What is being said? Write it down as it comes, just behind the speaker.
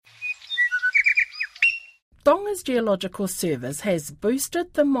Tonga's Geological Service has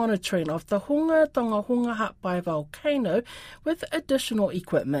boosted the monitoring of the Hunga Tonga-Hunga Ha'apai volcano with additional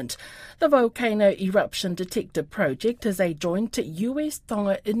equipment. The Volcano Eruption Detector Project is a joint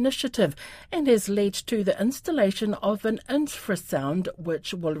US-Tonga initiative and has led to the installation of an infrasound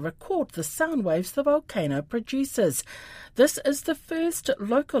which will record the sound waves the volcano produces. This is the first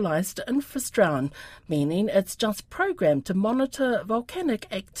localised infrasound, meaning it's just programmed to monitor volcanic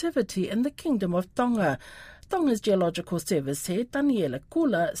activity in the Kingdom of Tonga. Tonga's Geological Service head, Daniela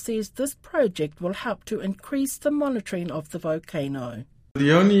Kula, says this project will help to increase the monitoring of the volcano.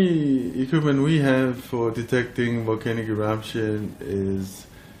 The only equipment we have for detecting volcanic eruption is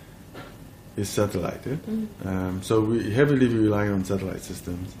satellite. So we heavily rely on satellite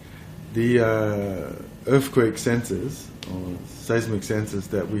systems. The earthquake sensors or seismic sensors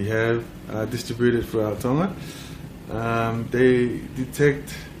that we have are distributed throughout Tonga. They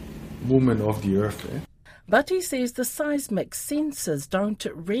detect movement of the earth. But he says the seismic sensors don't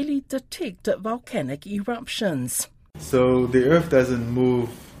really detect volcanic eruptions. So the earth doesn't move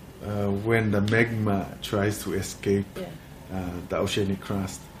when the magma tries to escape the oceanic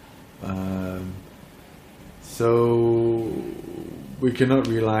crust. So we cannot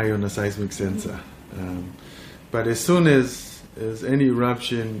rely on a seismic sensor. But as soon as any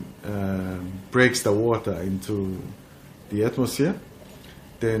eruption breaks the water into the atmosphere,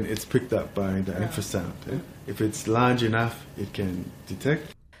 then it's picked up by the infrasound. If it's large enough, it can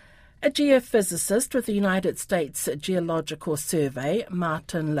detect. A geophysicist with the United States Geological Survey,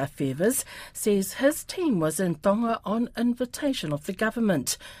 Martin Lefevers, says his team was in Tonga on invitation of the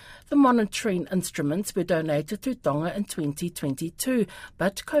government. The monitoring instruments were donated to Tonga in 2022,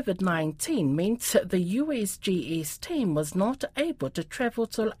 but COVID-19 meant the USGS team was not able to travel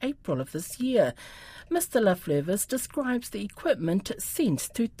till April of this year. Mr. Lefevers describes the equipment sent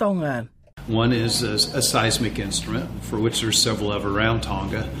to Tonga. One is a seismic instrument, for which there's several of around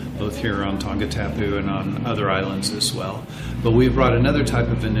Tonga, both here on Tonga Tapu and on other islands as well. But we brought another type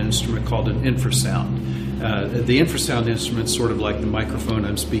of an instrument called an infrasound. The infrasound instrument is sort of like the microphone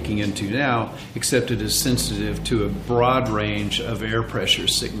I'm speaking into now, except it is sensitive to a broad range of air pressure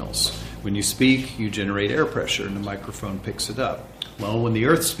signals. When you speak, you generate air pressure and the microphone picks it up. Well, when the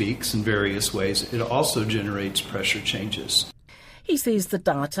Earth speaks in various ways, it also generates pressure changes. He says the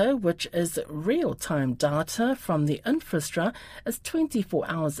data, which is real-time data from the infrastructure, is 24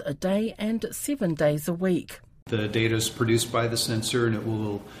 hours a day and 7 days a week. The data is produced by the sensor and it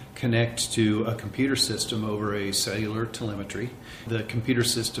will connect to a computer system over a cellular telemetry. The computer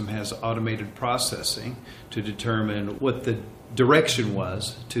system has automated processing to determine what the direction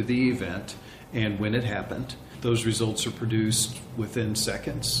was to the event and when it happened. Those results are produced within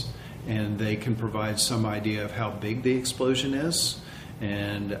seconds, and they can provide some idea of how big the explosion is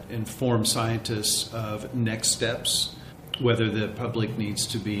and inform scientists of next steps, whether the public needs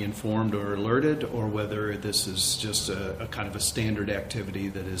to be informed or alerted, or whether this is just a kind of a standard activity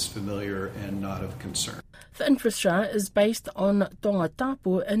that is familiar and not of concern. The infrastructure is based on Tonga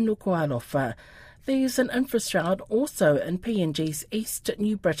Tapu in Nuku'alofa. There's an infrasound also in PNG's East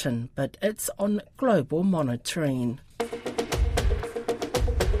New Britain, but it's on global monitoring.